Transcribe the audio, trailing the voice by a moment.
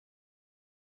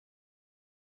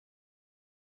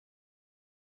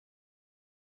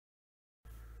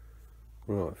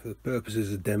Right, for the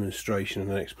purposes of demonstration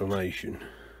and explanation,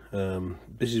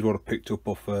 this is what I picked up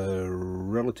off a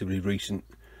relatively recent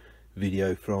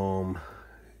video from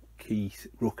Keith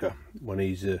Rooker when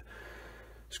he's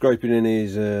scraping in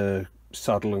his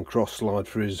saddle and cross slide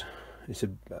for his, I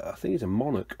think it's a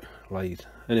Monarch lathe.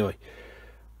 Anyway,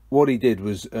 what he did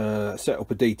was set up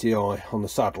a DTI on the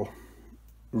saddle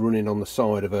running on the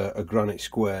side of a granite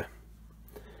square.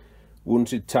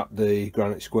 Once he'd tapped the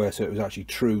granite square so it was actually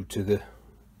true to the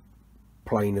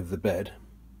plane of the bed,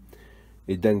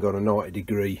 he'd then got a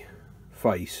 90-degree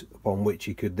face upon which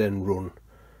he could then run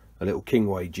a little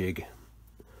kingway jig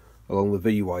along the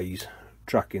V-ways,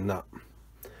 tracking that.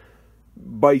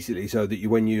 Basically so that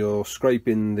when you're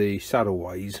scraping the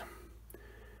saddleways,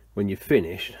 when you're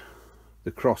finished,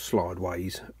 the cross slide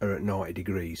ways are at 90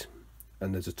 degrees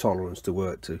and there's a tolerance to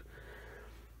work to.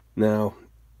 Now,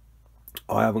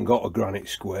 I haven't got a granite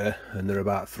square and they're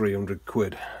about 300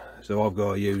 quid, so I've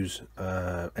got to use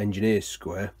engineer's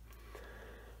square,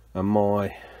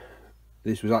 and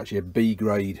this was actually a B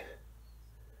grade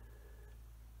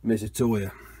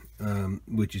Misatoya,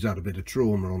 which has had a bit of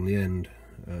trauma on the end,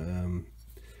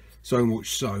 so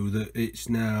much so that it's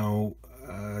now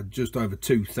just over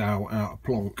 2 thou out of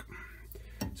plonk,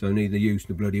 so neither use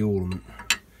the bloody ornament.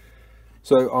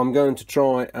 So I'm going to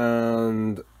try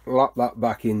and lap that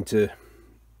back into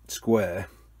square,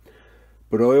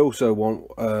 but I also want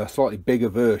a slightly bigger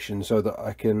version so that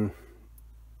I can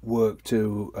work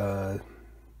to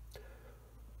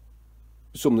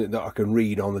something that I can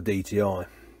read on the DTI.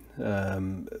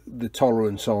 The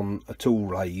tolerance on a tool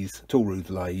roof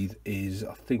lathe is,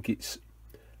 I think it's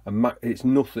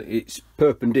nothing, it's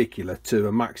perpendicular to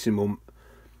a maximum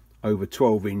over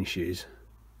 12 inches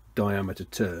diameter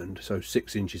turned, so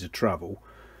 6 inches of travel,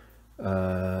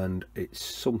 and it's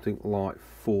something like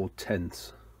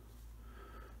 4/10.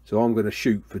 So I'm going to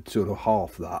shoot for sort of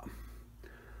half that.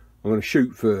 I'm going to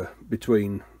shoot for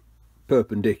between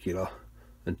perpendicular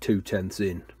and 2/10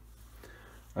 in,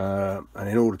 and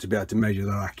in order to be able to measure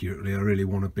that accurately, I really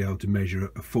want to be able to measure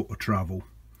a foot of travel,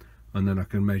 and then I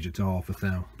can measure to half a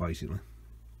thou basically.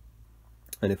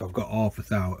 And if I've got half a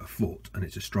thou at a foot and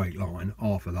it's a straight line,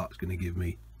 half of that's going to give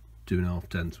me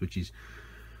 2.5/10, which is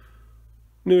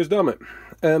new as damn it.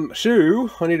 So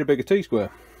I need a bigger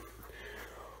T-square.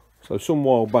 So some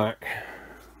while back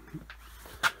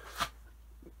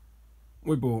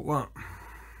we bought that.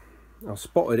 I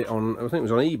spotted it on, I think it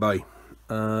was on eBay,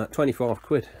 25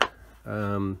 quid.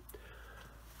 It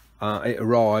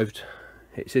arrived,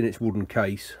 it's in its wooden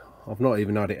case. I've not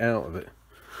even had it out of it,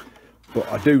 but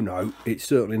I do know it's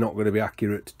certainly not going to be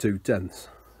accurate to 2/10.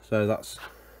 So that's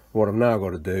what I've now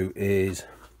got to do, is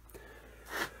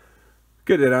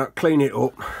get it out, clean it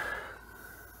up.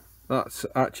 That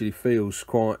actually feels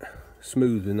quite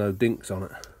smooth with no dinks on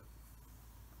it,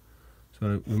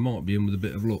 so we might be in with a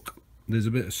bit of luck. There's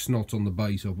a bit of snot on the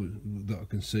base of it that I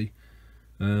can see,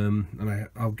 and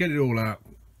I'll get it all out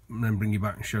and then bring you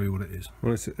back and show you what it is.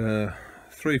 Well, it's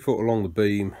 3 foot along the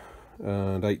beam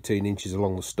and 18 inches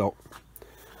along the stock.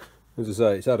 As I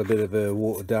say, it's had a bit of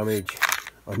water damage.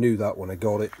 I knew that when I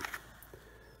got it,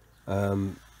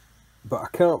 but I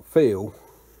can't feel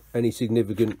any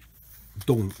significant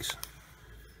dunks,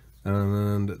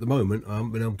 and at the moment I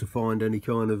haven't been able to find any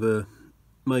kind of a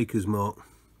maker's mark.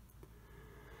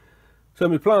 So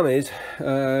my plan is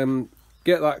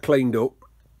get that cleaned up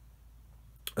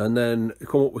and then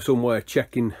come up with some way of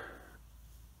checking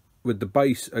with the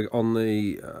base on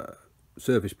the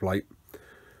surface plate.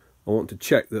 I want to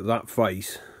check that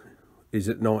face is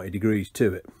at 90 degrees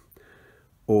to it,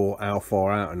 or how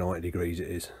far out of 90 degrees it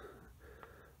is.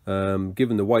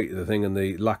 Given the weight of the thing and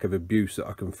the lack of abuse that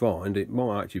I can find, it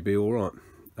might actually be alright.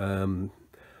 I'm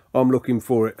looking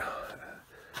for it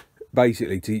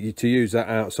basically to use that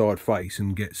outside face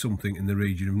and get something in the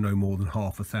region of no more than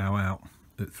half a thou out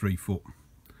at 3 foot.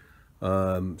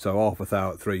 So half a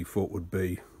thou at 3 foot would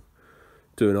be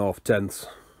 2.5/10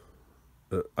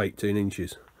 at 18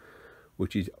 inches,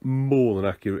 which is more than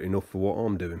accurate enough for what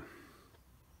I'm doing.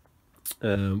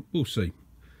 We'll see.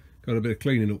 Got a bit of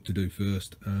cleaning up to do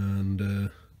first, and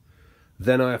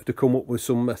then I have to come up with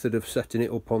some method of setting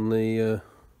it up on the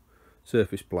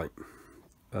surface plate,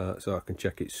 so I can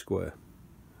check it's square.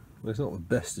 Well, it's not the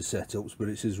best of setups, but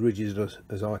it's as rigid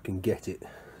as I can get it.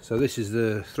 So this is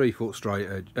the 3 foot straight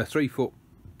edge, a 3 foot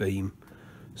beam,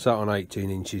 sat on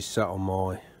 18 inches, sat on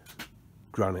my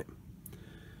granite,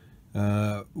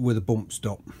 with a bump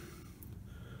stop.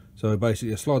 So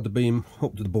basically I slide the beam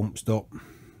up to the bump stop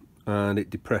and it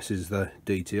depresses the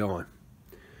DTI,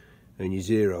 and you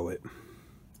zero it.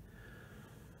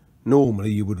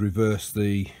 Normally you would reverse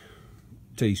the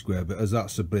T-square, but as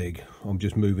that's so big, I'm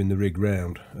just moving the rig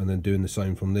round and then doing the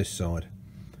same from this side.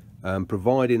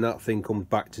 Providing that thing comes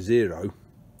back to 0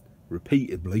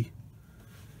 repeatedly,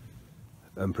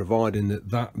 and providing that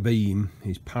that beam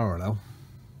is parallel,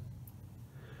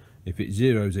 if it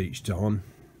zeros each time,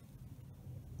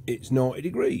 it's 90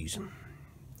 degrees.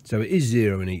 So it is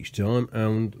zeroing each time,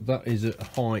 and that is at a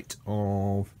height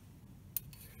of,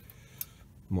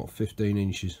 what, 15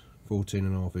 inches,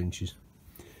 14.5 inches,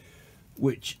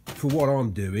 which for what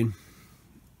I'm doing,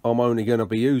 I'm only going to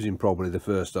be using probably the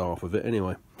first half of it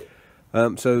anyway.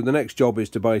 So the next job is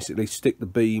to basically stick the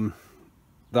beam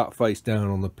that face down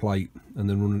on the plate, and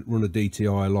then run a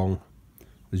DTI along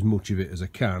as much of it as I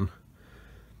can,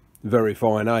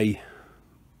 verifying A,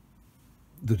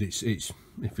 that it's if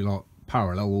you like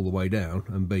parallel all the way down,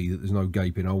 and B, that there's no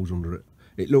gaping holes under it.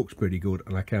 It looks pretty good,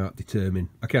 and I can't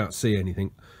see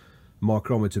anything.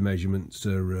 Micrometer measurements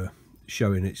are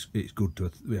showing it's good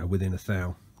to, you know, within a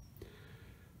thou.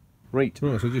 Right,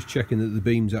 so just checking that the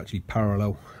beam's actually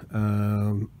parallel.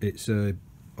 It's a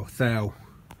thou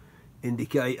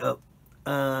indicator,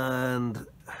 and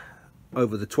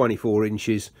over the 24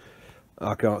 inches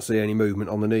I can't see any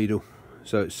movement on the needle,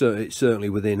 so it's certainly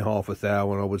within half a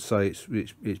thou, and I would say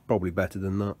it's probably better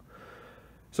than that.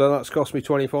 So that's cost me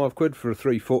 25 quid for a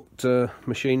 3-foot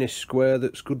machinist square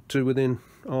that's good to within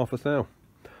half a thou.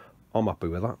 I'm happy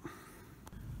with that.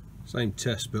 Same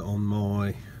test but on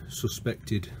my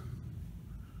suspected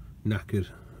knackered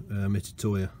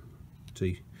Mitutoyo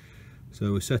T.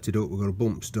 So we set it up, we've got a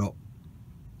bump stop,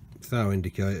 thou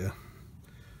indicator,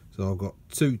 so I've got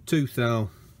two thou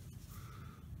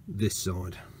this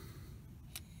side,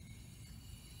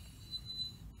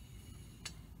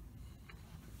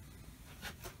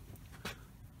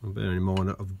 and bearing in mind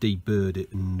that I've deburred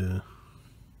it, and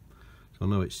so I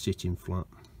know it's sitting flat,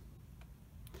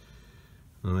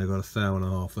 and I've got a thou and a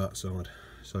half that side,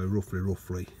 so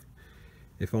roughly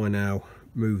if I now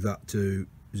move that to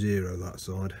 0 that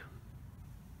side,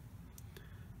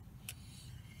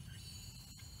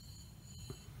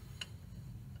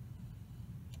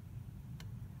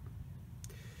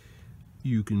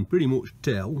 you can pretty much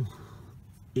tell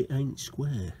it ain't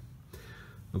square.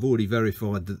 I've already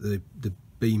verified that the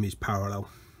beam is parallel,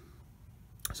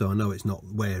 so I know it's not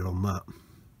wear on that.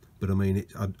 But I mean,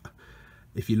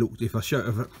 if you looked, if I'd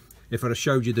have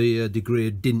showed you the degree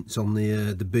of dints on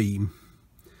the beam,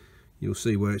 you'll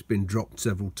see where it's been dropped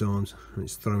several times and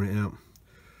it's thrown it out.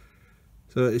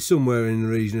 So it's somewhere in the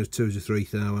region of 2 to 3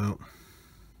 thou out,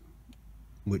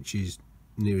 which is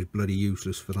near as bloody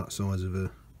useless for that size of a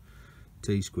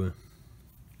T-square.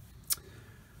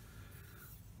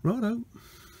 Righto,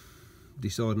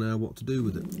 decide now what to do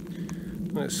with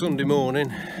it. Well, it's Sunday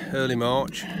morning, early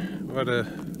March. We've had a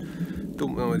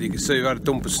dump, well, you can see we've had a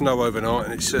dump of snow overnight,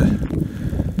 and it's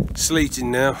sleeting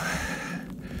now.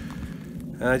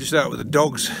 Just out with the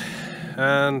dogs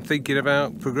and thinking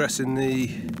about progressing the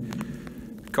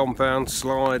compound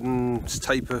slide and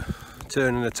taper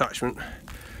turning attachment.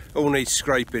 All needs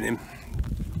scraping in.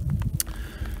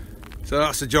 So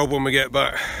that's the job when we get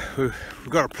back. We've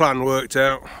got a plan worked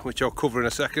out, which I'll cover in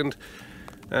a second,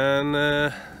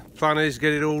 and plan is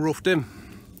get it all roughed in,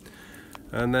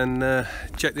 and then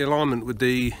check the alignment with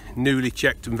the newly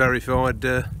checked and verified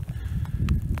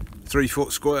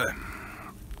 3-foot square.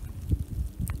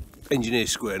 Engineer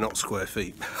square, not square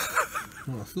feet.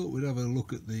 Well, I thought we'd have a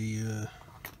look at the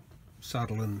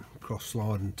saddle and cross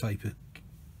slide and taper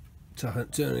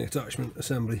turning attachment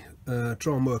assembly.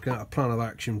 Try and work out a plan of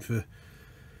action for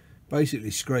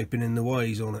basically scraping in the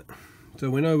ways on it. So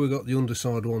we know we've got the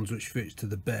underside ones which fits to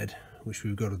the bed, which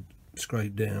we've got to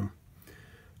scrape down,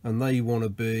 and they want to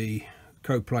be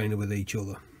coplanar with each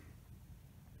other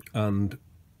and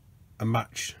a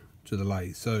match to the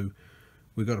lathe. So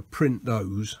we've got to print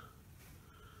those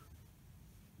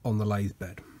on the lathe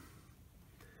bed.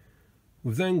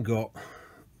 We've then got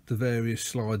the various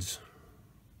slides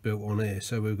built on here.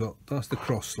 So we've got, that's the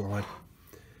cross slide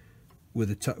with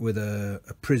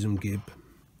a prism gib.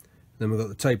 Then we've got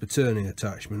the taper turning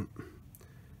attachment,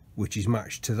 which is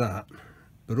matched to that,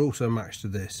 but also matched to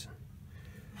this.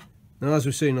 Now, as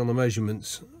we've seen on the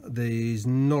measurements, there's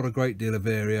not a great deal of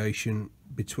variation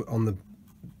between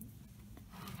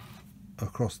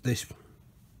across this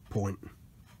point.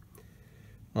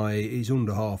 It's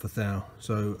under half a thou,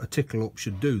 so a tickle up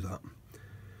should do that.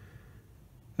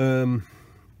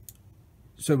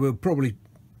 So we'll probably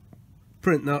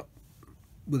print that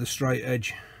with a straight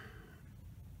edge,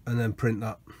 and then print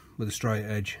that with a straight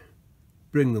edge,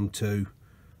 bring them to,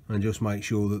 and just make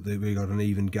sure that we've got an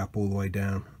even gap all the way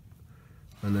down,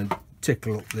 and then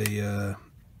tickle up the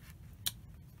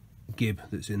gib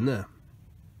that's in there.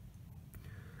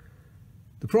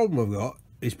 The problem I've got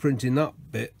is printing that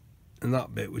bit and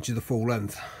that bit, which is the full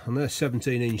length, and they're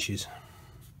 17 inches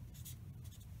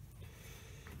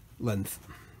length,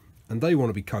 and they want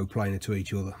to be coplanar to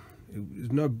each other.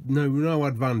 There's no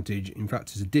advantage, in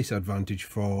fact it's a disadvantage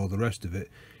for the rest of it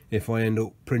if I end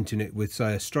up printing it with,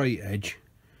 say, a straight edge,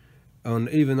 and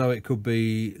even though it could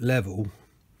be level,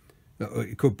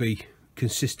 it could be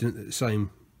consistent at the same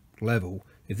level,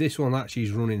 if this one actually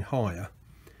is running higher,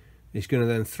 it's going to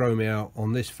then throw me out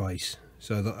on this face,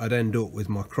 so that I'd end up with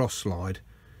my cross slide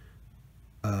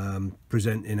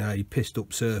presenting a pissed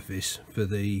up surface for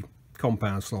the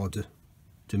compound slide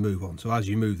to move on. So as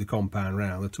you move the compound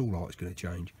round, the tool light's going to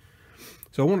change.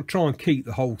 So I want to try and keep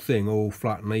the whole thing all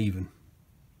flat and even.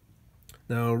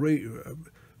 Now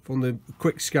from the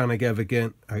quick scan I gave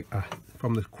again,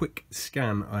 from the quick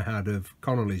scan I had of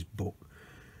Connolly's book,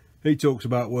 he talks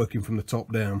about working from the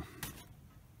top down.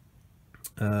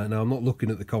 Now I'm not looking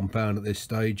at the compound at this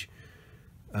stage,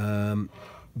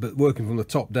 but working from the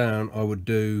top down, I would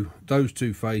do those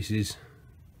two faces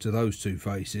to those two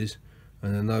faces,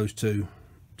 and then those two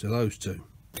to those two.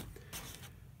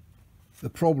 The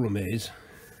problem is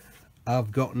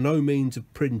I've got no means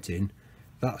of printing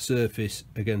that surface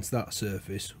against that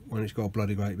surface when it's got a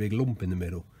bloody great big lump in the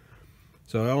middle.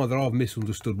 So either I've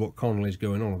misunderstood what Connolly's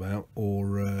going on about,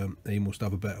 or he must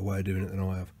have a better way of doing it than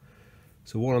I have.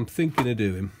 So what I'm thinking of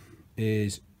doing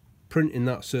is printing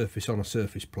that surface on a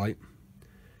surface plate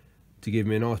to give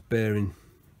me a nice bearing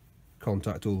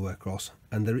contact all the way across,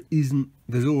 and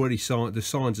there's already the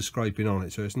signs of scraping on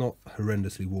it, so it's not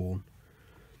horrendously worn.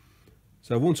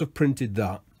 So once I've printed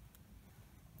that,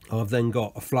 I've then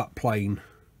got a flat plane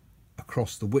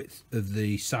across the width of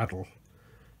the saddle,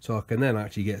 so I can then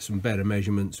actually get some better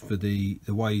measurements for the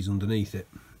ways underneath it,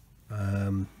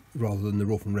 rather than the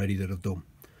rough and ready that I've done.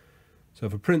 So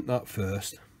if I print that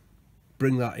first,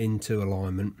 bring that into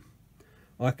alignment,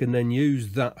 I can then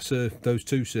use those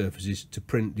two surfaces to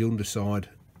print the underside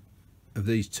of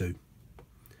these two.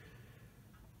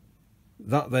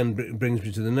 That then brings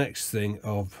me to the next thing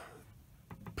of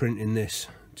printing this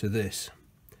to this.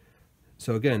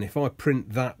 So again, if I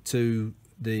print that to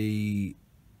the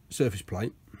surface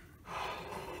plate,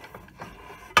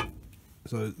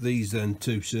 so these then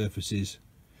two surfaces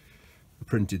are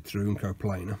printed through and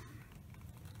coplanar,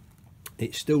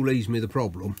 it still leaves me the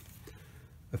problem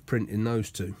of printing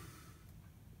those two.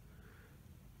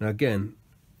 Now again,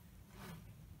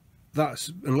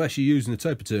 that's, unless you're using a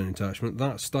taper turning attachment,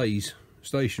 that stays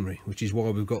stationary, which is why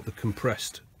we've got the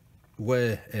compressed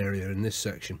wear area in this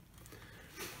section.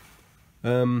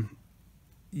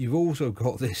 You've also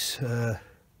got this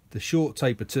the short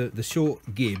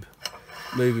gib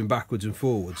moving backwards and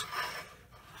forwards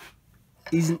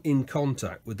isn't in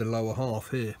contact with the lower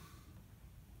half here.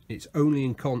 It's only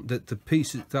in that the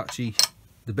piece that's actually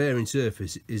the bearing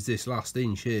surface is this last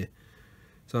inch here.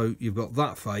 So you've got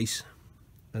that face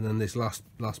and then this last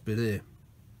bit here.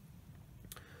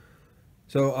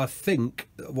 So I think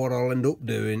what I'll end up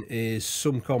doing is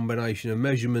some combination of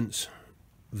measurements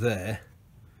there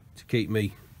to keep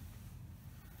me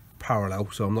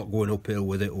parallel, so I'm not going uphill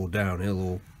with it or downhill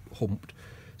or humped.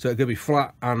 So it's going to be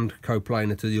flat and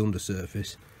coplanar to the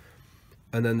undersurface,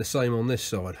 and then the same on this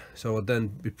side. So I'd then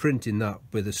be printing that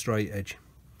with a straight edge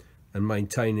and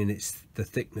maintaining the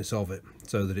thickness of it,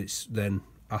 so that it's then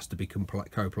has to be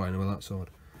coplanar with that side.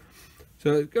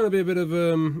 So it's going to be a bit of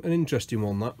an interesting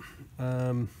one,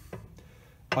 that.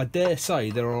 I dare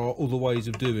say there are other ways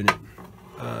of doing it.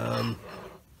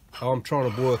 I'm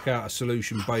trying to work out a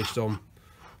solution based on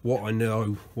what I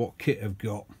know, what kit I've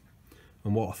got,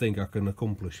 and what I think I can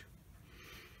accomplish.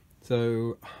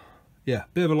 So yeah,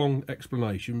 bit of a long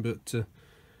explanation, but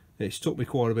it's took me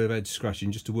quite a bit of head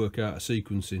scratching just to work out a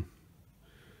sequencing,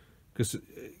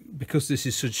 because this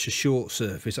is such a short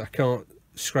surface, I can't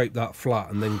scrape that flat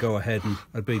and then go ahead and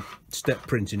I'd be step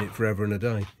printing it forever and a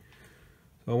day.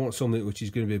 So I want something which is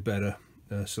going to be a better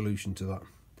solution to that.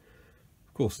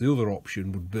 Of course, the other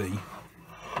option would be,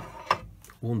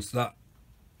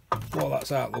 while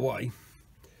that's out of the way,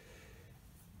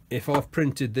 if I've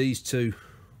printed these two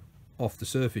off the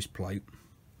surface plate,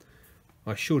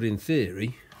 I should in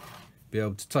theory be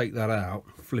able to take that out,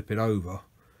 flip it over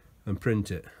and print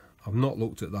it. I've not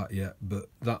looked at that yet, but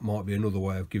that might be another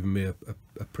way of giving me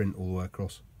a print all the way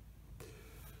across.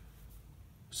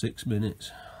 6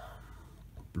 minutes,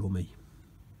 blummy,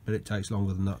 but it takes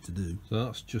longer than that to do. So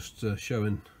that's just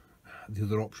showing the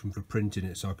other option for printing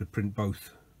it, so I could print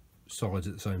both sides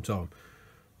at the same time.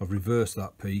 I've reversed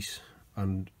that piece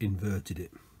and inverted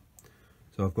it,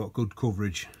 so I've got good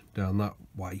coverage down that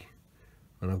way,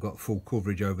 and I've got full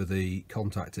coverage over the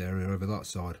contact area over that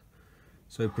side.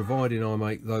 So providing I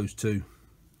make those two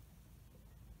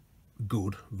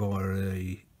good via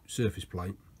a surface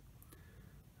plate,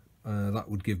 that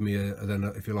would give me then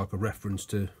if you like a reference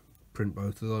to print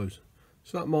both of those.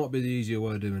 So that might be the easier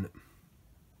way of doing it.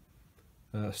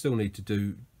 I still need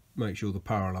to make sure the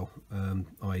parallel,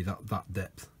 i.e. that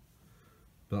depth,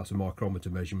 but that's a micrometer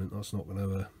measurement. That's not going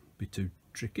to be too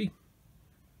tricky.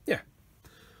 Yeah,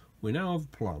 we now have a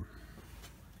plan.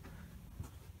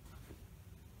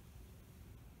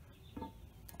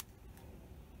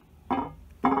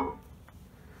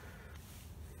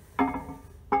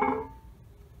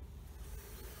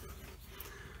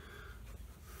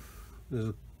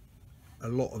 There's a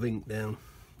lot of ink down.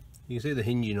 You can see the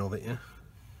hinging of it, yeah?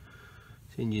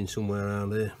 It's hinging somewhere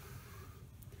around here.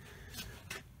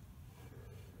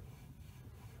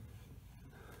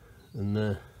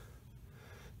 And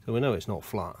so we know it's not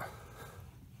flat.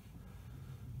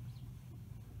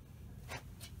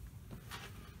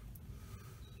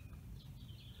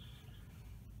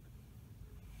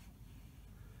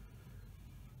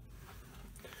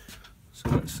 So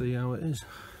let's see how it is.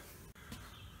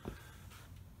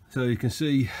 So you can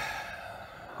see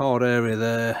hard area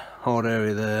there,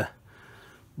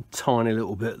 tiny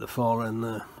little bit at the far end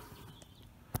there.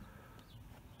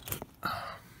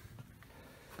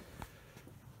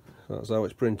 That's how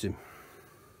it's printing.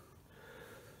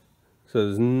 So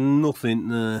there's nothing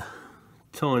there,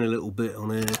 tiny little bit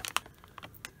on here.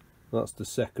 That's the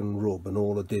second rub, and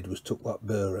all I did was took that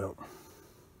burr out.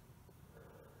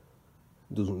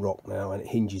 It doesn't rock now and it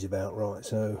hinges about right,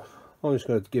 so I'm just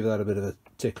going to give that a bit of a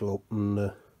tickle up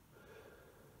and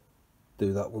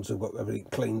do that once I've got everything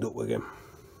cleaned up again.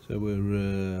 So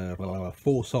we're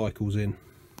 4 cycles in.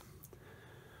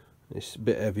 It's a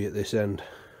bit heavy at this end,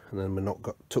 and then we're not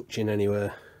got touching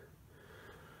anywhere.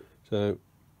 So a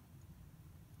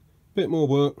bit more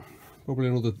work, probably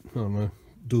another, I don't know,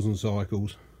 dozen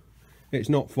cycles. It's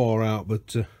not far out,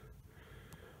 but it'll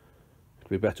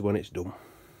be better when it's done.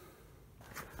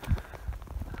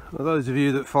 Well, those of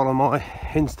you that follow my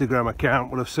Instagram account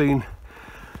will have seen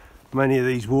many of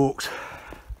these walks.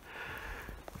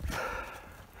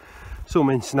 Some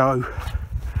in snow,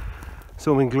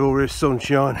 some in glorious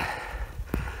sunshine.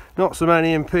 Not so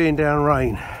many in peeing down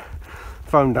rain.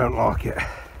 Phone don't like it.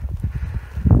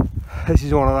 This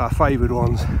is one of our favoured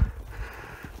ones.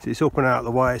 It's up and out of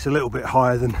the way. It's a little bit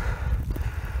higher than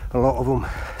a lot of them,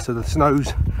 so the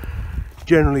snows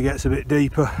generally gets a bit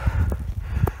deeper,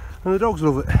 and the dogs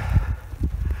love it.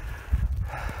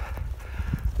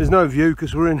 There's no view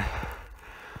because we're in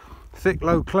thick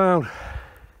low cloud.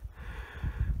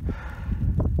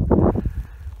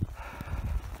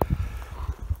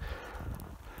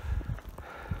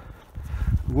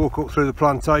 We walk up through the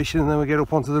plantation and then we get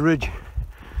up onto the ridge.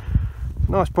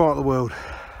 Nice part of the world.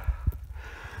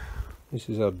 This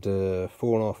has had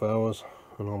 4.5 hours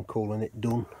and I'm calling it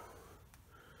done.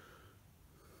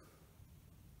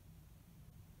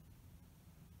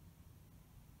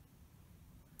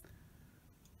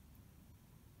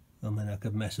 I mean, I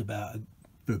could mess about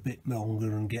for a bit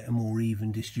longer and get a more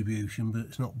even distribution, but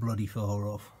it's not bloody far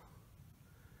off.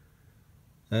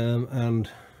 And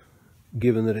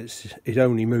given that it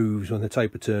only moves when the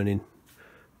taper turning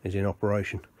is in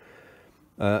operation,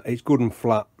 it's good and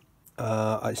flat.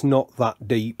 It's not that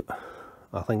deep.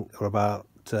 I think we're about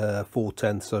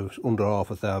 4/10, so it's under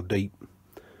half a thou deep,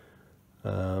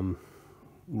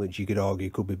 which you could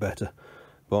argue could be better,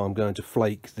 but I'm going to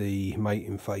flake the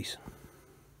mating face.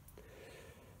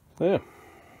 So yeah,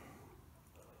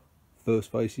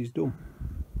 first face is done.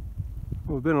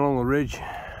 We've been along the ridge,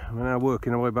 we're now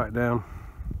working our way back down,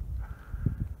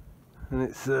 and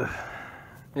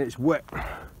it's wet.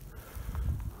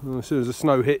 And as soon as the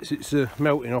snow hits, it's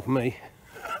melting off me.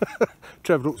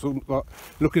 Trevor looks like,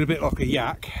 looking a bit like a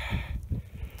yak.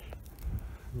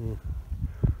 Yeah.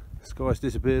 The sky's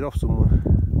disappeared off somewhere.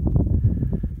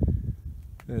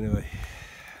 Anyway,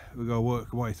 we've got to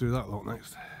work our way through that lot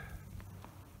next.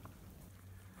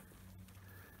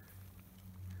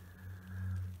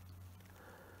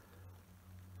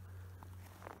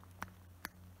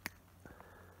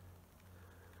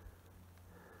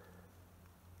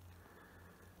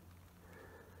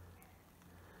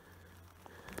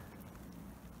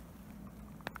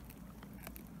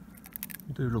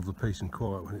 I do love the peace and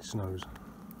quiet when it snows.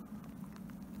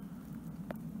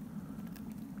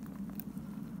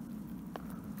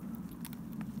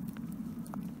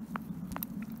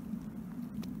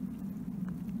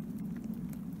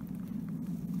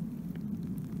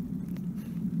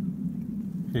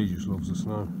 He just loves the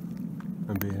snow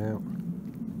and being out.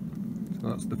 So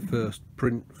that's the first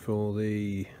print for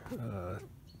the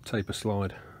taper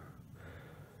slide.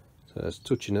 So it's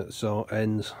touching at the side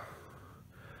ends,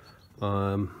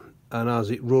 and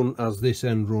as this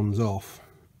end runs off,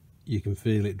 you can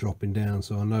feel it dropping down.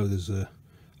 So I know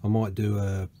I might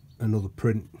do another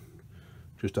print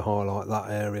just to highlight that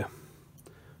area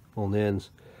on the ends,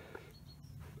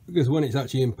 because when it's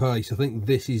actually in place, I think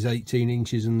this is 18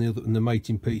 inches and the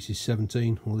mating piece is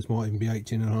 17, or this might even be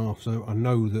 18.5. So I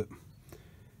know that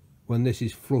when this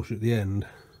is flush at the end,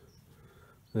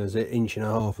 there's an 1.5 inches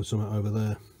or something over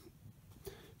there.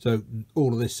 So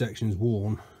all of this section's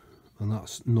worn, and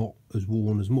that's not as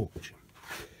worn as much.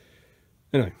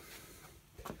 Anyway,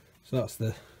 so that's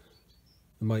the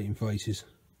mating faces.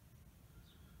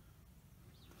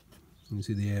 You can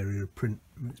see the area of print.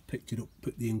 It's picked it up,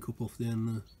 put the ink up off the end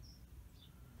there.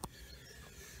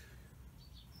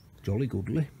 Jolly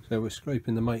goodly. So we're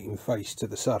scraping the mating face to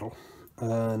the saddle,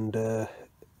 and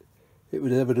it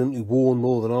was evidently worn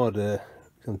more than I'd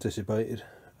anticipated.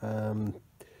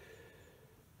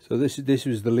 So this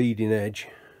was the leading edge.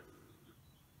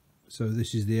 So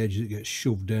this is the edge that gets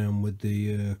shoved down with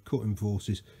the cutting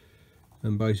forces,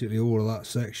 and basically all of that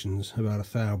section's about 1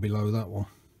 thou below that one.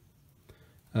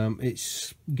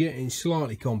 It's getting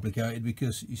slightly complicated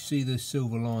because you see the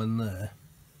silver line there.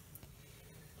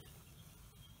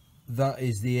 That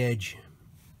is the edge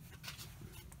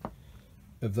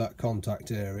of that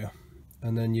contact area,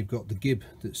 and then you've got the gib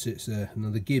that sits there. Now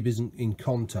the gib isn't in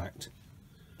contact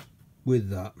with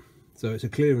that, so it's a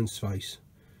clearance face.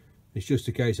 It's just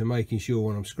a case of making sure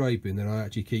when I'm scraping that I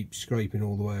actually keep scraping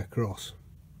all the way across,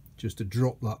 just to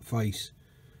drop that face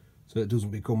so it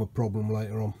doesn't become a problem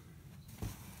later on.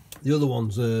 The other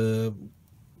ones are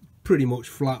pretty much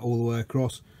flat all the way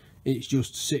across. It's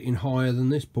just sitting higher than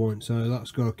this point, so that's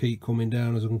got to keep coming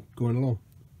down as I'm going along.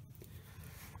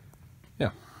 Yeah,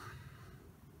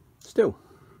 still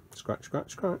scratch,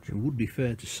 scratch, scratch. It would be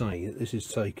fair to say that this is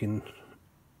taking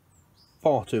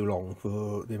far too long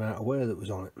for the amount of wear that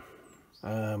was on it.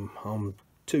 I'm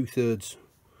 2/3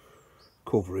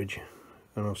 coverage,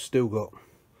 and I've still got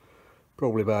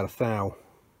probably about 1 thou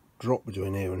drop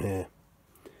between here and here.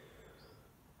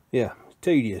 Yeah,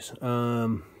 tedious.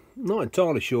 Not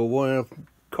entirely sure why I've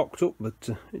cocked up, but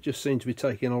it just seems to be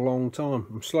taking a long time.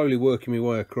 I'm slowly working my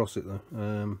way across it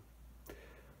though.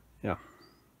 Yeah,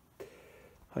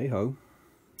 hey ho,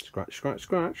 scratch, scratch,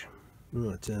 scratch.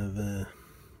 Right, I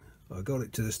got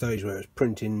it to the stage where it's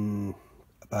printing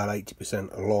about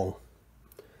 80% along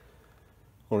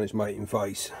on its mating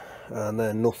face, and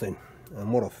then nothing.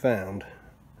 And what I've found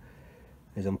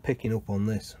is I'm picking up on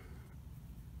this,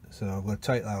 so I'm going to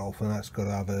take that off, and that's got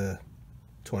to have a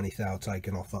 20 thou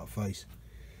taken off that face.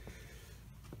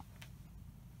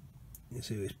 You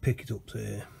see it's pick it up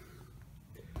here.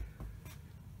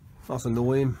 That's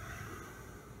annoying,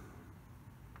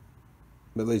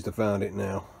 but at least I found it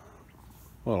now.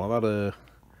 Well, I've had a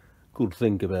good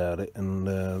think about it, and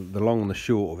the long and the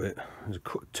short of it, there's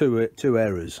two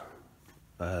errors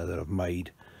that I've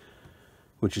made,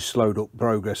 which has slowed up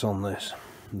progress on this.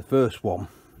 And the first one,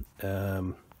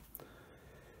 the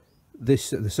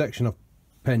section I've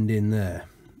penned in there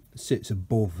sits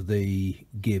above the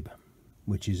gib,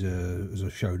 which is as I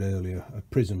showed earlier, a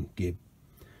prism gib.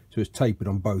 So it's tapered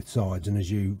on both sides, and as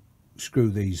you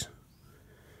screw these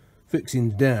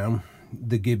fixings down,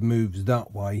 the gib moves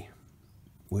that way,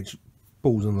 which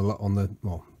pulls on the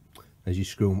well, as you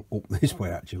screw them up this way,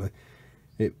 actually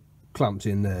it clamps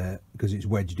in there because it's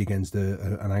wedged against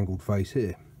an angled face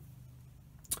here.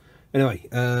 Anyway,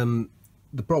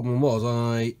 the problem was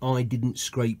I didn't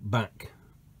scrape back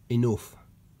enough,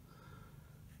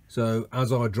 so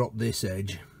as I dropped this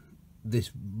edge,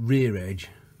 this rear edge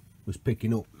was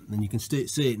picking up, and you can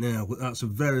see it now, but that's a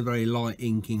very, very light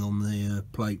inking on the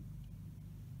plate,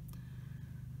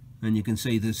 and you can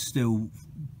see there's still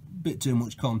a bit too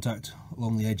much contact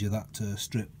along the edge of that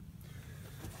strip,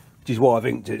 which is why I've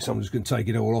inked it. So I'm just going to take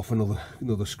it all off, another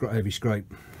heavy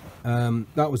scrape.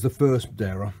 That was the first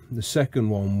error. The second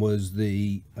one was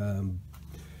the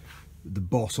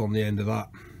boss on the end of that.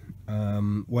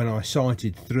 When I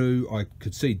sighted through, I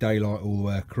could see daylight all the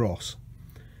way across,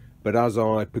 but as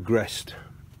I progressed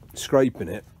scraping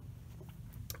it,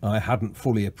 I hadn't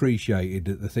fully appreciated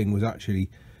that the thing was actually,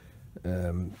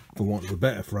 for want of a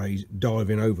better phrase,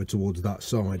 diving over towards that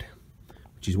side,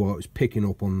 which is why it was picking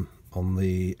up on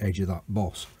the edge of that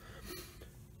boss.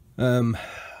 A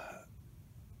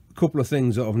couple of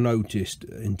things that I've noticed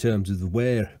in terms of the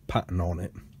wear pattern on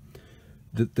it.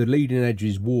 The leading edge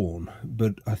is worn,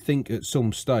 but I think at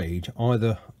some stage,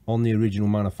 either on the original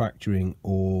manufacturing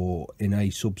or in a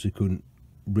subsequent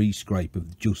re-scrape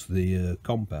of just the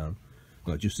compound,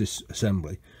 like just this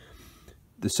assembly,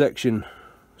 the section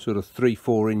sort of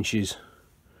 3-4 inches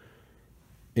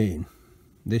in,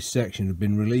 this section had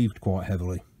been relieved quite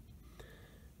heavily.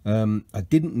 I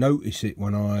didn't notice it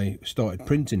when I started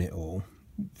printing it all,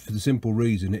 for the simple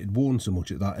reason it had worn so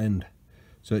much at that end,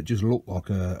 so it just looked like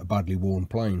a badly worn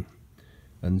plane.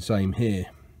 And same here.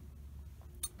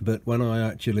 But when I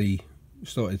actually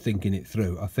started thinking it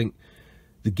through, I think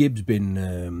the gib's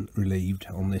been relieved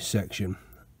on this section,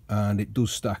 and it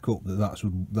does stack up that's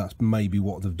maybe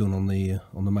what they've done on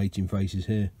the mating faces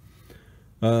here,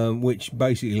 which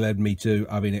basically led me to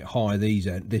having it high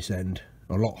this end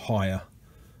a lot higher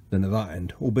than at that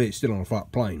end, albeit still on a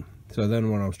flat plane. So then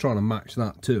when I was trying to match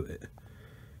that to it,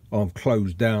 I've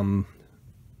closed down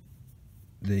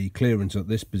the clearance at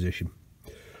this position.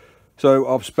 So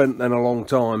I've spent then a long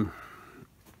time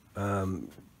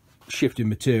shifting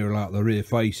material out the rear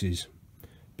faces,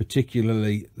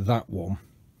 particularly that one,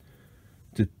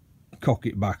 to cock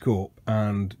it back up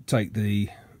and take the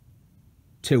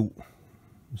tilt,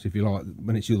 so if you like,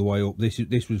 when it's the other way up.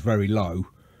 This was very low,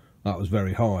 that was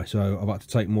very high, so I've had to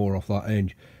take more off that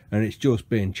edge, and it's just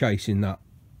been chasing that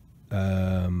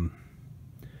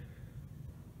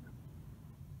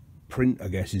print, I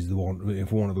guess is the one,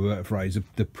 if I want to better phrase.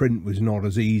 The print was not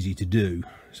as easy to do,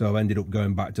 so I've ended up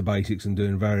going back to basics and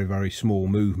doing very, very small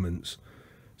movements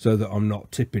so that I'm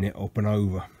not tipping it up and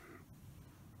over.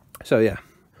 So yeah,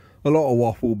 a lot of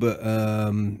waffle, but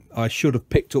I should have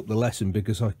picked up the lesson,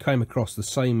 because I came across the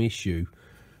same issue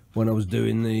when I was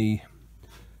doing the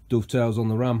dovetails on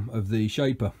the ram of the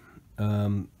shaper.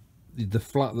 The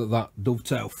flat that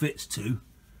dovetail fits to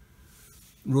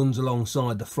runs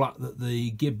alongside the flat that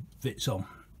the gib fits on.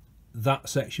 That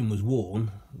section was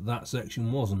worn, that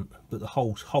section wasn't, but the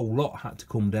whole lot had to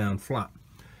come down flat,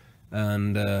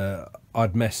 and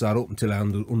I'd messed that up until I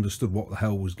understood what the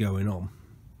hell was going on.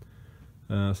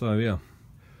 So yeah,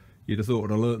 you'd have thought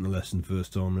I'd have learnt the lesson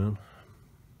first time round.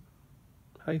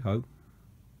 Hey ho.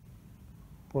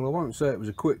 Well, I won't say it was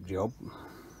a quick job.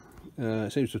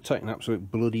 It seems to have taken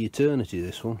absolute bloody eternity,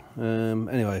 this one.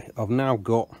 Anyway, I've now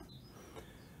got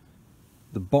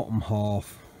the bottom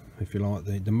half, if you like,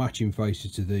 the matching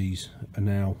faces to these are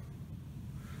now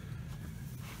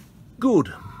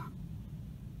good.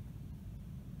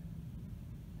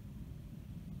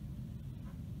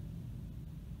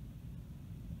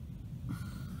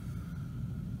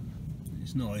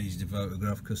 It's not easy to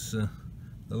photograph because the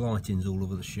lighting's all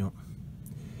over the shot.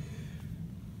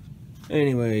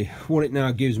 Anyway, what it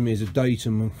now gives me is a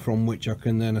datum from which I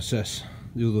can then assess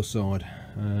the other side.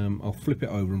 I'll flip it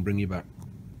over and bring you back.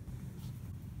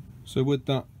 So with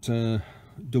that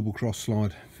double cross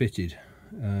slide fitted,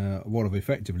 what I've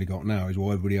effectively got now is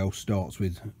what everybody else starts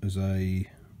with as a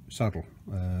saddle,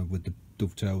 with the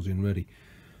dovetails in ready.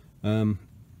 Now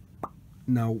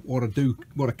what I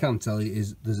can tell you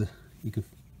is there's a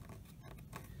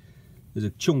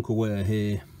chunk of wear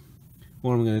here.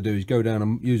 What I'm going to do is go down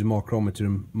and use a micrometer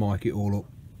and mic it all up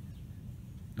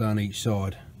down each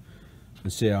side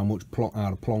and see how much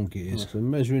out of plonk it is. So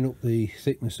measuring up the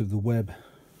thickness of the web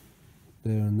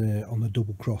there and there on the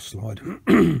double cross slide.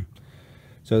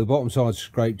 So the bottom side's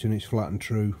scraped and it's flat and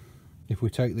true. If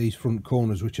we take these front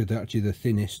corners, which are actually the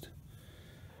thinnest,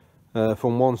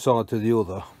 from one side to the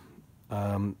other,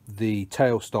 the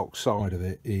tailstock side of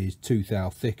it is 2 thou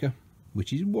thicker,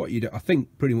 which is what I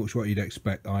think pretty much what you'd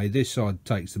expect. This side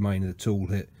takes the main of the tool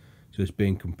hit, so it's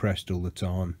being compressed all the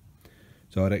time,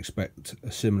 so I'd expect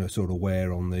a similar sort of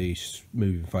wear on the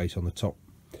moving face on the top.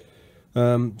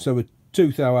 So we're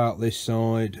 2 thou out this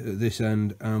side at this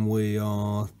end, and we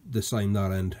are the same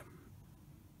that end.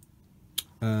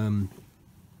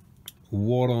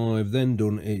 What I've then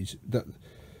done is that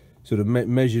sort of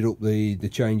measured up the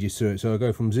changes to it. So I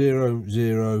go from 0,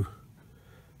 0,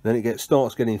 then it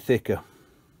starts getting thicker,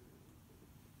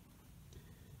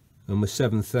 and we're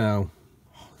 7 thou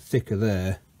thicker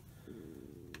there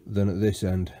than at this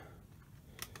end,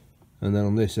 and then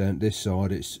on this end, this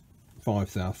side, it's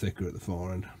 5 thou thicker at the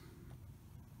far end.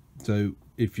 So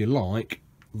if you like,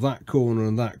 that corner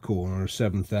and that corner are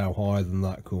 7 thou higher than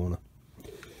that corner,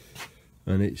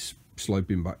 and it's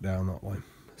sloping back down that way.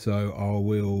 So I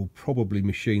will probably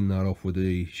machine that off with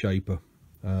the shaper.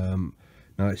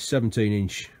 Now it's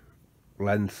 17-inch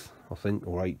length, I think,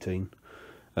 or 18.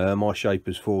 My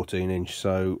shaper's 14-inch,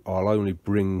 so I'll only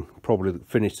probably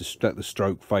finish let the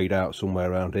stroke fade out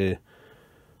somewhere around here.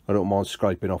 I don't mind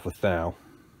scraping off a thou,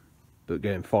 but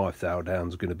getting 5 thou down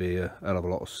is going to be a hell of a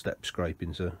lot of step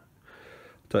scraping, so I'll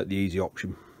take the easy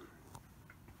option.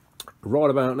 Right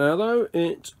about now though,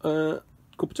 it's cup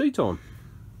of tea time.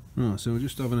 Right, so we're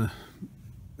just having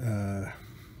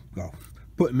well,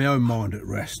 putting my own mind at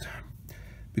rest,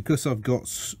 because I've got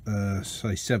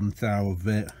say 7 thou of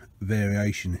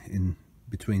variation in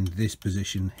between this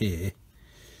position here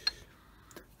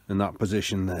and that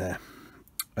position there.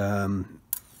 I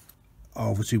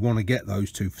obviously want to get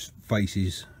those two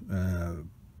faces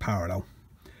parallel,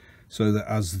 so that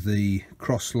as the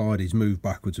cross slide is moved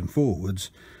backwards and forwards,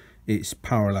 it's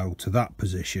parallel to that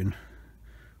position,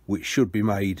 which should be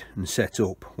made and set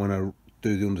up when I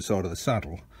do the underside of the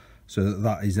saddle, so that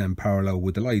that is then parallel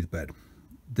with the lathe bed.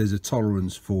 There's a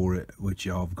tolerance for it which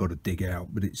I've got to dig out,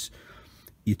 but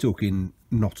you're talking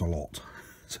not a lot.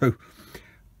 So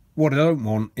what I don't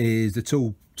want is the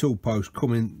tool post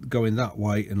going that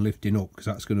way and lifting up, because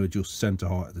that's going to adjust centre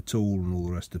height of the tool and all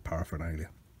the rest of the paraphernalia.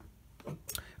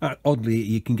 Oddly,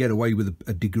 you can get away with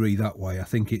a degree that way. I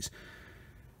think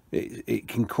it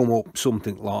can come up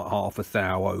something like half a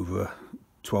thou over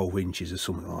 12 inches or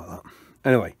something like that.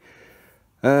 Anyway,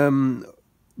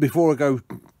 before I go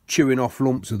chewing off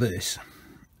lumps of this,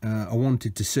 I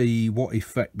wanted to see what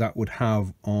effect that would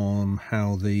have on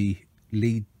how the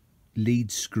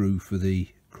lead screw for the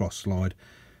cross slide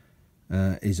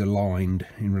is aligned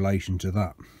in relation to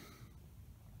that,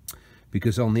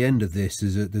 because on the end of this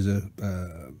there's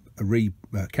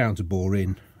a counter bore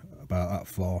in about that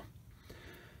far,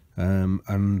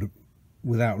 and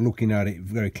without looking at it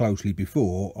very closely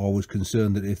before, I was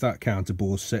concerned that if that counter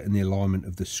bore is set in the alignment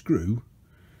of the screw,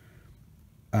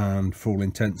 and for all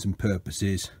intents and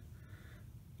purposes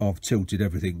I've tilted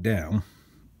everything down,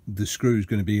 the screw is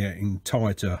going to be getting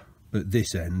tighter at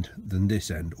this end than this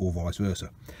end, or vice versa.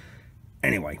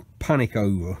 Anyway, panic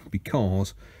over,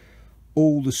 because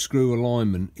all the screw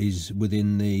alignment is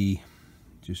within the,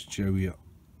 just show you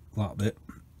that bit,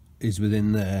 is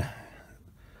within there.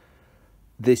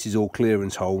 This is all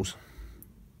clearance holes,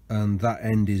 and that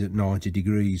end is at 90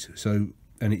 degrees. So,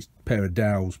 and it's a pair of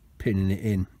dowels pinning it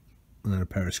in, and then a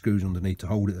pair of screws underneath to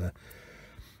hold it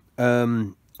there.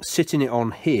 Sitting it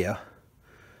on here,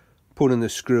 putting the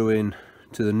screw in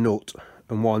to the nut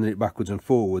and winding it backwards and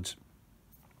forwards,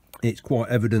 it's quite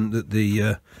evident that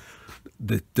the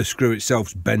screw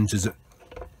itself's bent as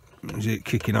it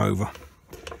kicking over.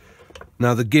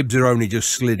 Now the gibs are only just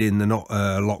slid in, they're not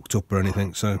locked up or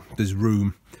anything, so there's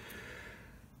room.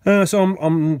 So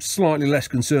I'm slightly less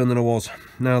concerned than I was.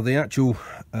 Now the actual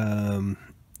the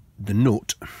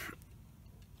nut,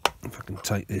 if I can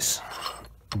take this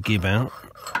gib out,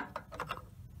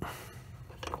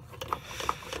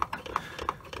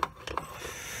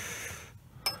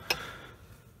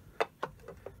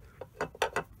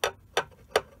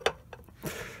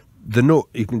 the nut,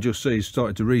 you can just see, it's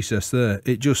started to recess there.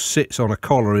 It just sits on a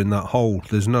collar in that hole.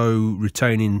 There's no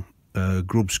retaining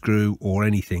grub screw or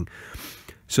anything.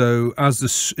 So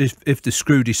as if the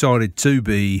screw decided to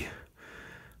be,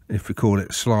 if we call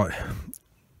it slight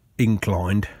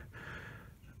inclined,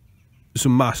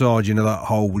 some massaging of that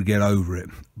hole would get over it,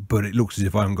 but it looks as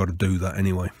if I haven't got to do that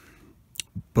anyway.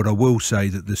 But I will say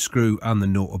that the screw and the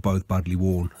nut are both badly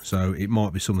worn, so it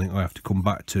might be something I have to come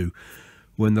back to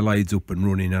when the lathe's up and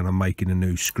running and I'm making a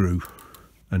new screw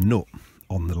and nut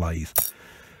on the lathe.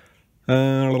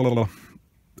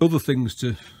 Other things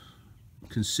to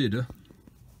consider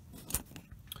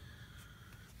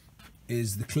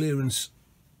is the clearance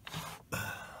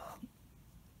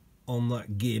on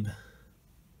that gib.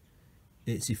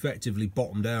 It's effectively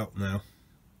bottomed out now.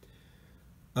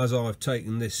 As I've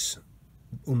taken this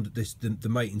under this, the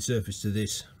mating surface to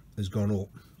this has gone up,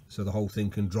 so the whole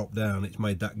thing can drop down. It's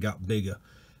made that gap bigger,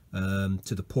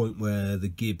 to the point where the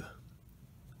gib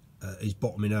is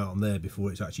bottoming out on there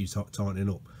before it's actually tightening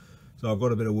up. So I've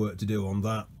got a bit of work to do on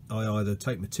that. I either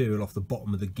take material off the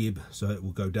bottom of the gib so it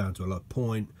will go down to a low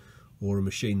point, or I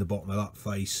machine the bottom of that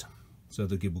face so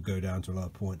the gib will go down to a low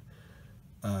point.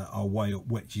 I'll weigh up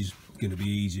which is going to be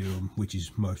easier and which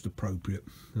is most appropriate,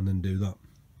 and then do that.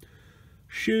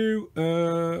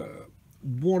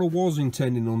 What I was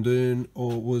intending on doing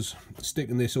was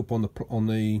sticking this up on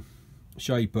the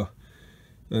shaper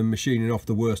and machining off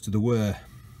the worst of the wear.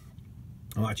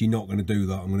 I'm actually not going to do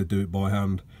that. I'm going to do it by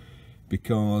hand,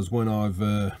 because when I've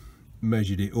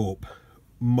measured it up,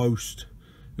 most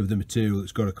of the material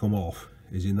that's got to come off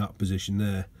is in that position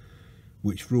there,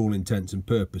 which for all intents and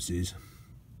purposes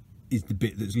is the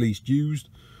bit that's least used.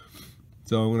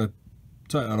 So I'm going to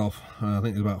take that off. I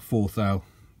think it's about 4 thou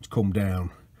to come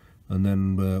down, and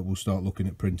then we'll start looking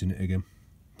at printing it again.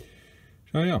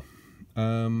 So yeah,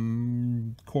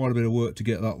 quite a bit of work to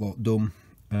get that lot done,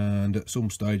 and at some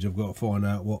stage I've got to find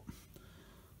out what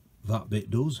that bit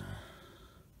does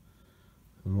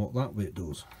and what that bit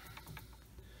does,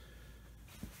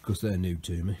 because they're new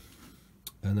to me.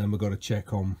 And then we've got to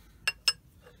check on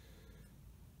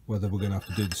whether we're going to have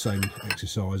to do the same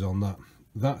exercise on that.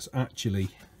 That's actually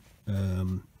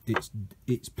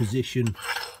its position.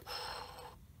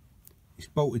 It's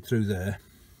bolted through there,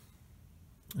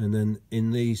 and then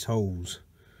in these holes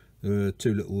there are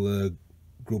two little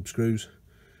grub screws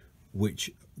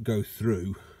which go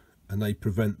through, and they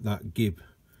prevent that gib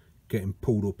getting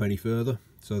pulled up any further.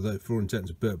 So that, for all intents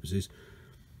and purposes,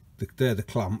 they're the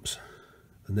clamps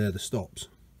and they're the stops.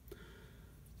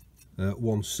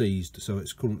 One's seized, so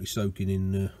it's currently soaking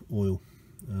in oil.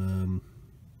 The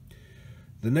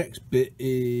next bit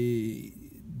is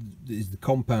the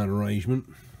compound arrangement,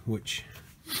 which,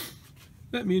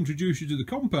 let me introduce you to the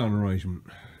compound arrangement,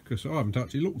 because I haven't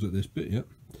actually looked at this bit yet.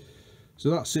 So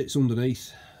that sits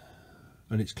underneath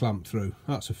and it's clamped through.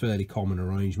 That's a fairly common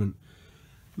arrangement.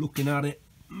 Looking at it,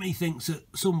 methinks that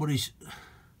somebody's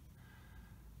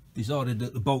decided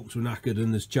that the bolts were knackered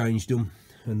and has changed them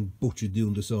and butchered the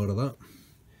underside of that.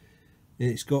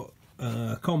 It's got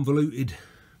a convoluted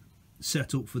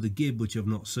setup for the gib, which I've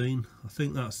not seen. I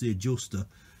think that's the adjuster,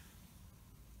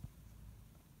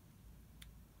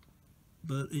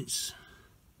 but it's,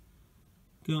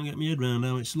 can't get my head around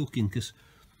how it's looking, because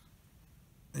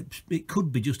it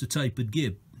could be just a tapered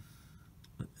gib,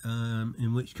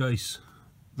 in which case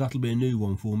that'll be a new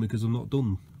one for me, because I've not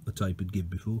done a tapered gib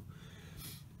before.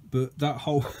 But that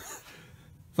whole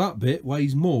that bit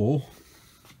weighs more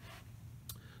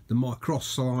than my cross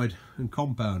slide and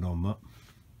compound on that.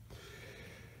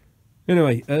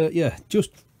 Anyway, yeah,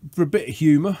 just for a bit of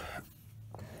humour,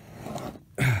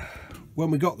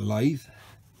 when we got the lathe,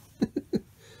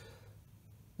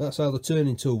 that's how the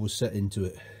turning tool was set into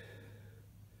it.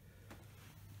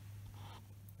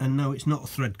 And no, it's not a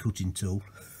thread cutting tool.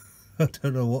 I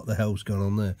don't know what the hell's gone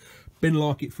on there. Been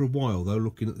like it for a while though,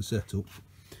 looking at the setup.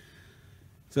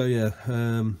 So yeah,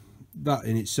 that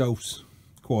in itself's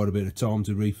quite a bit of time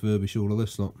to refurbish all of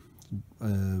this lot.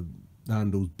 The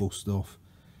handles bust off.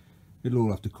 It'll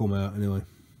all have to come out anyway.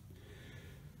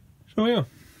 So yeah.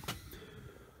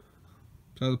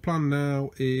 So the plan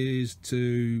now is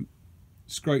to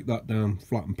scrape that down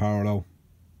flat and parallel,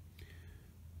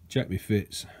 check my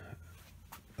fits,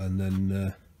 and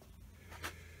then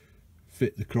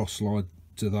fit the cross slide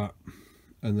to that,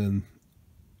 and then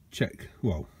check,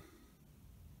 well,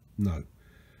 no,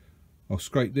 I'll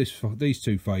scrape these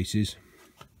two faces,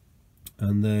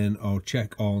 and then I'll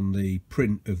check on the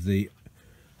print of the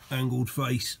angled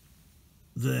face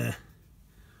there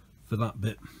for that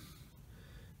bit,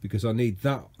 because I need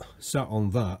that sat on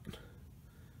that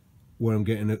where I'm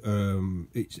getting it,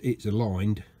 it's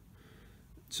aligned,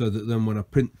 so that then when I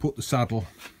put the saddle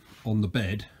on the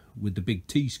bed with the big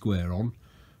T-square on,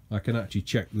 I can actually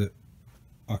check that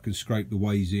I can scrape the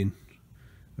ways in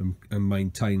and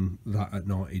maintain that at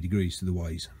 90 degrees to the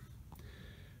ways,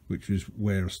 which was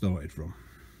where I started from.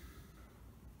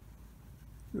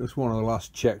 That's one of the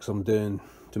last checks I'm doing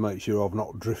to make sure I've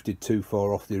not drifted too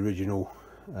far off the original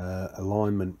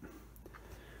alignment.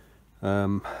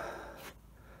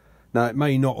 Now it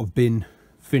may not have been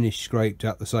finished scraped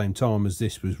at the same time as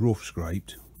this was rough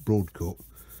scraped, broad cut,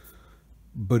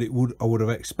 but I would have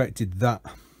expected that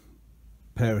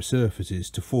pair of surfaces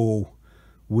to fall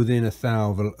within a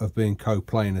thou of being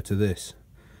coplanar to this,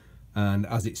 and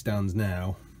as it stands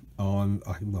now, I'm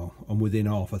within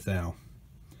half a thou,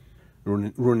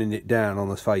 running it down on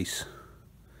the face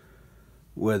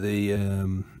where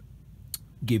the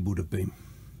gib would have been.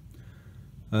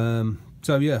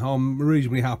 So yeah, I'm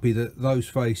reasonably happy that those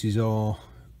faces are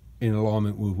in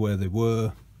alignment with where they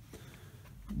were.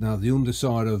 Now the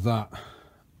underside of that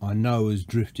I know has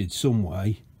drifted some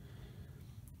way,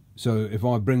 so if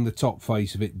I bring the top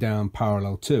face of it down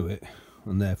parallel to it,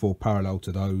 and therefore parallel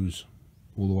to those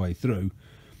all the way through,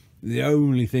 the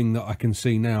only thing that I can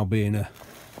see now being a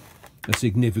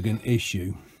significant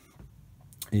issue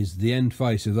is the end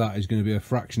face of that is going to be a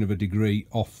fraction of a degree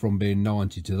off from being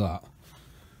 90 to that.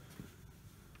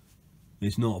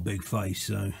 It's not a big face,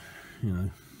 so you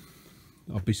know,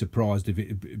 I'd be surprised if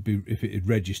it had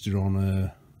registered on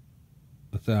a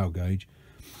thou gauge.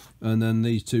 And then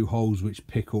these two holes which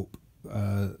pick up,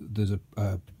 there's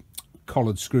a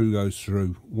collared screw goes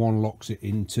through. One locks it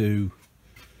into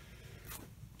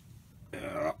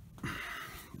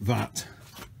that,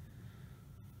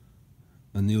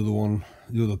 and the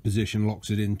other position locks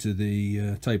it into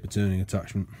the taper turning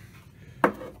attachment.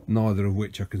 Neither of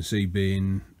which I can see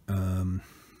being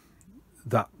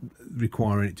that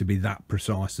requiring it to be that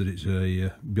precise that it's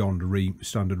a beyond a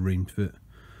standard ream fit.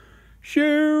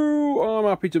 Shoo! I'm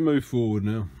happy to move forward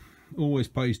now. Always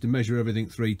pays to measure everything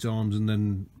 3 times and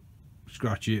then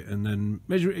scratch it and then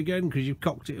measure it again because you've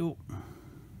cocked it up.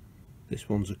 This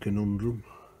one's a conundrum.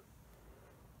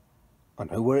 I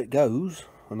know where it goes,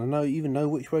 and I even know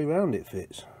which way round it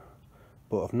fits.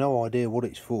 but I've no idea what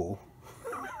it's for.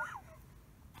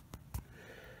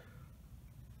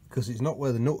 Because it's not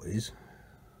where the nut is,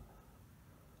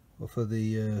 or for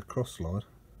the cross slide.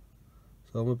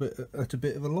 So I'm at a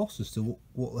bit of a loss as to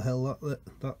what the hell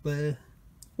that there.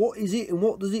 What is it and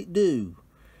what does it do?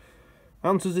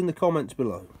 Answers in the comments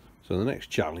below. So the next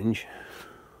challenge,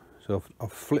 so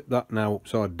I've flipped that now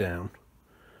upside down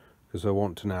because I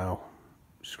want to now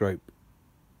scrape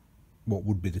what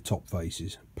would be the top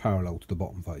faces parallel to the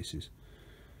bottom faces.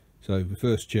 So the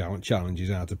first challenge is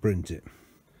how to print it.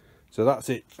 So that's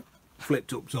it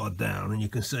flipped upside down, and you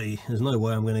can see there's no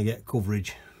way I'm going to get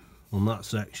coverage on that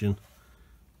section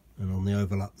and on the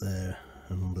overlap there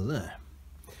and under there.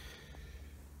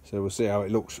 So we'll see how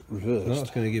it looks reversed. So that's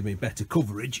going to give me better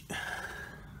coverage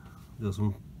because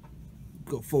I've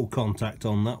got full contact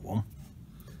on that one,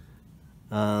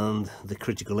 and the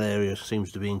critical area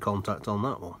seems to be in contact on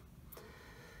that one.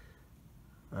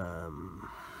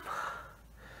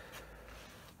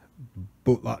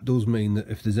 But that does mean that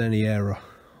if there's any error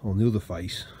on the other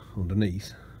face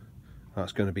underneath,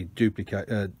 that's going to be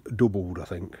doubled, I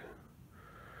think.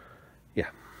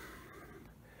 Yeah.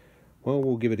 Well,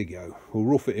 we'll give it a go. We'll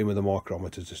rough it in with a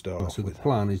micrometer to start off with. So the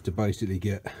plan is to basically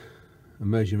get a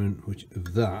measurement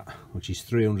of that, which is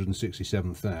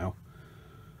 367 thou,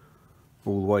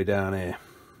 all the way down here,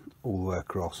 all the way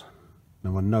across.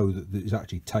 Now I know that it's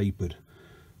actually tapered,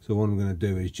 so what I'm going to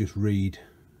do is just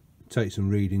take some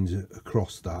readings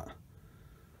across that,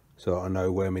 so I know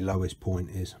where my lowest point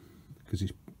is, because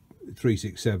it's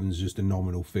 367 is just a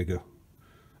nominal figure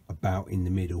about in the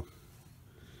middle,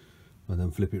 and then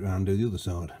flip it around and do the other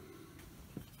side.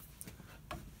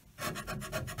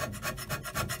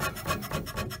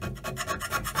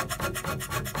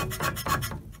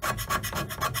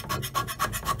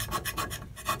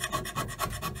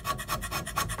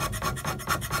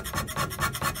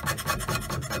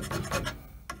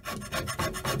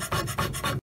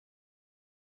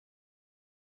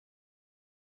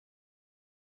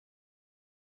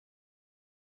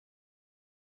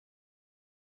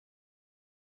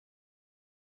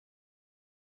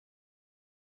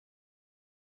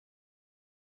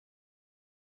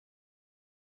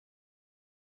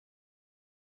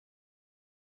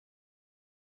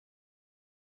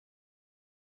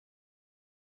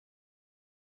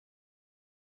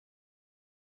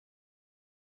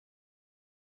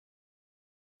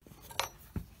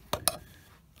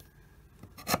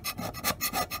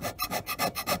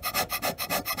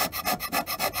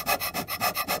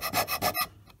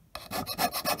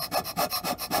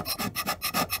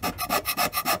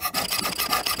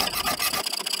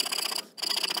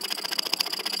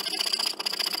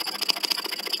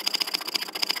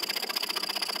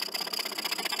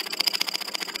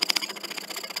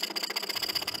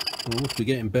 I must be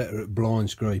getting better at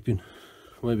blind scraping.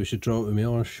 Maybe I should try it with my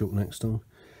eyes shut next time.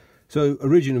 So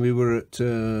originally we were at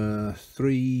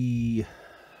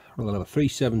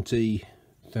 370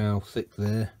 thou thick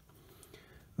there,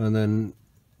 and then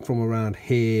from around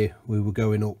here we were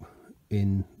going up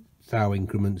in thou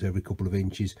increments every couple of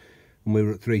inches, and we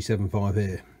were at 375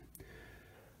 here.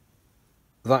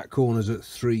 That corner's at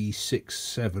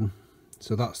 367,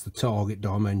 so that's the target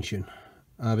dimension.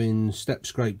 Having step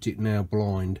scraped it now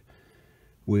blind,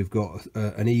 we've got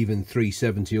an even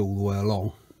 370 all the way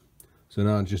along, so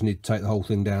now I just need to take the whole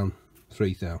thing down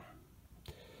 3 thou.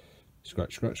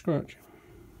 Scratch, scratch, scratch.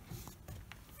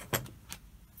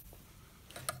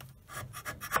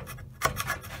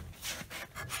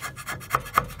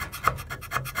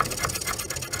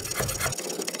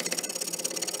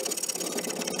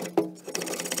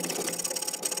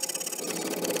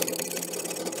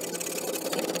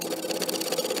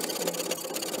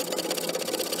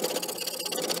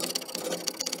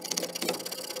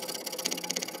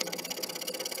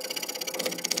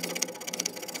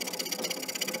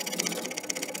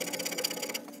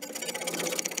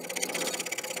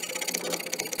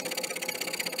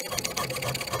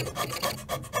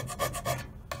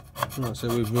 Right,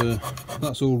 so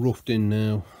that's all roughed in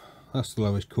now. That's the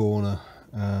lowest corner,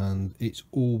 and it's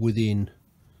all within,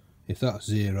 if that's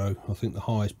 0, I think the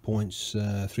highest point's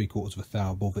 3/4 of a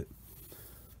thou above it.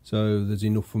 So there's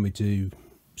enough for me to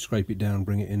scrape it down,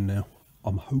 bring it in now,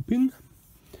 I'm hoping.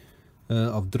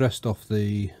 I've dressed off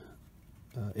the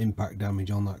impact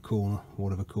damage on that corner,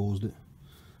 whatever caused it.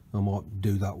 I might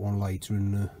do that one later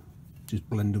and just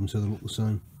blend them so they look the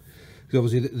same. Because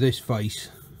obviously this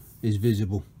face is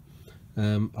visible.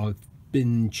 I've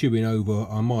been chewing over,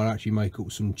 I might actually make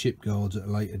up some chip guards at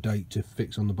a later date to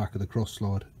fix on the back of the cross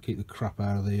slide, keep the crap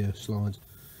out of the slides,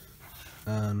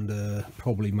 and this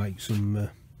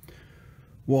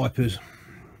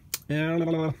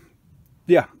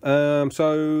yeah,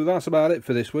 so that's about it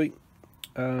for this week.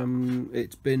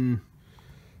 It's been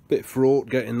a bit fraught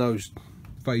getting those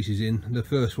faces in. The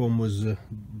first one was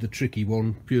the tricky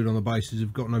one, purely on the basis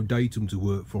of got no datum to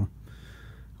work from,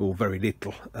 or very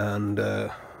little, and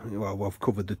well, I've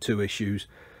covered the 2 issues.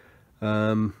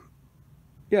 Yeah,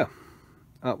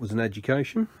 that was an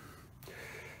education.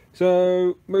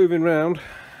 So moving round,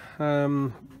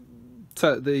 the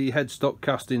headstock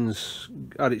castings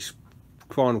had its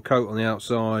final coat on the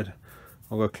outside.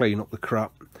 I've got to clean up the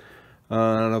crap,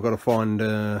 and I've got to find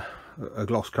a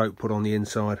gloss coat put on the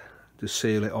inside to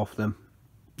seal it off them.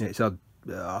 It's had,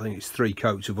 I think it's 3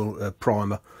 coats of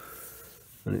primer,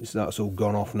 and that's all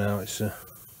gone off now. It's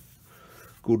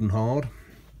good and hard.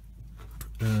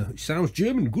 It sounds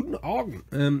German, good and hard.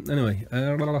 Anyway,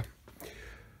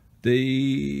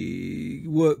 the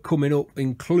work coming up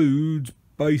includes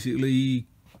basically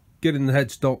getting the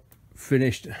headstock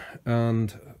finished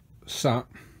and sat,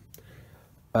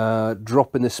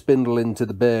 dropping the spindle into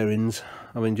the bearings.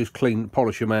 I mean, just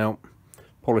polish them out,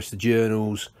 polish the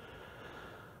journals,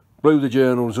 glue the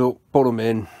journals up, put them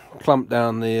in, clamp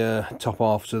down the top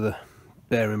halves of the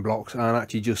bearing blocks, and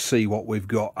actually just see what we've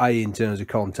got, A, in terms of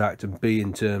contact, and B,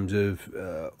 in terms of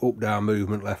up down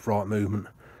movement, left right movement.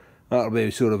 That'll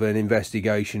be sort of an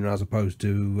investigation as opposed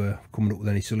to coming up with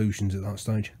any solutions at that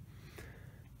stage.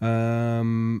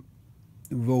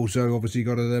 We've also obviously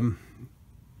got to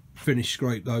finish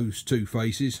scrape those 2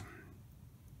 faces,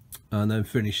 and then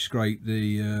finish scrape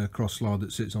the cross slide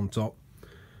that sits on top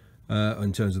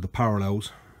in terms of the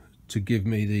parallels, to give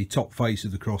me the top face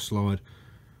of the cross slide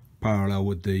parallel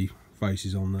with the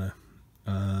faces on there.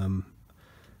 And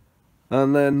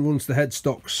then once the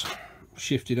headstock's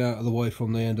shifted out of the way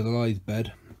from the end of the lathe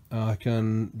bed, I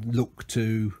can look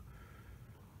to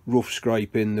rough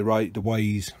scraping the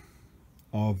ways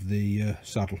of the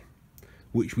saddle,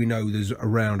 which we know there's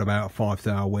around about 1/5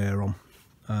 hour wear on.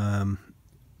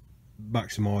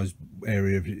 Maximised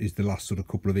area is the last sort of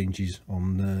couple of inches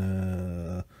on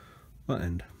that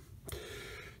end.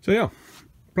 So yeah,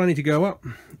 plenty to go up.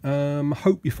 I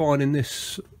hope you're finding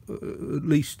this at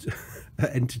least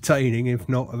entertaining, if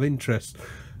not of interest.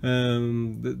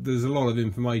 There's a lot of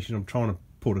information I'm trying to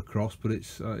put across, but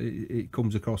it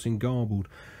comes across in garbled.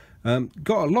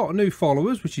 Got a lot of new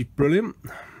followers, which is brilliant.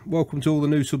 Welcome to all the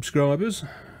new subscribers.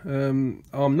 I'm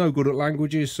no good at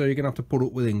languages, so you're gonna have to put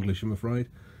up with English, I'm afraid.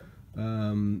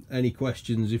 Any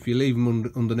questions, if you leave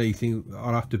them underneath,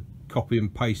 I'll have to copy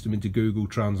and paste them into Google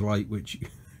Translate, which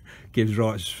gives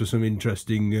rise for some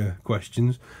interesting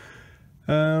questions.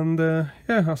 And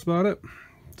yeah, that's about it.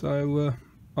 So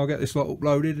I'll get this lot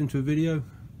uploaded into a video,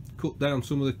 cut down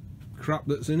some of the crap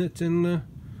that's in it, and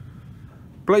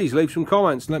please leave some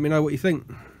comments and let me know what you think.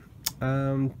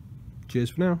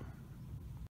 Cheers for now.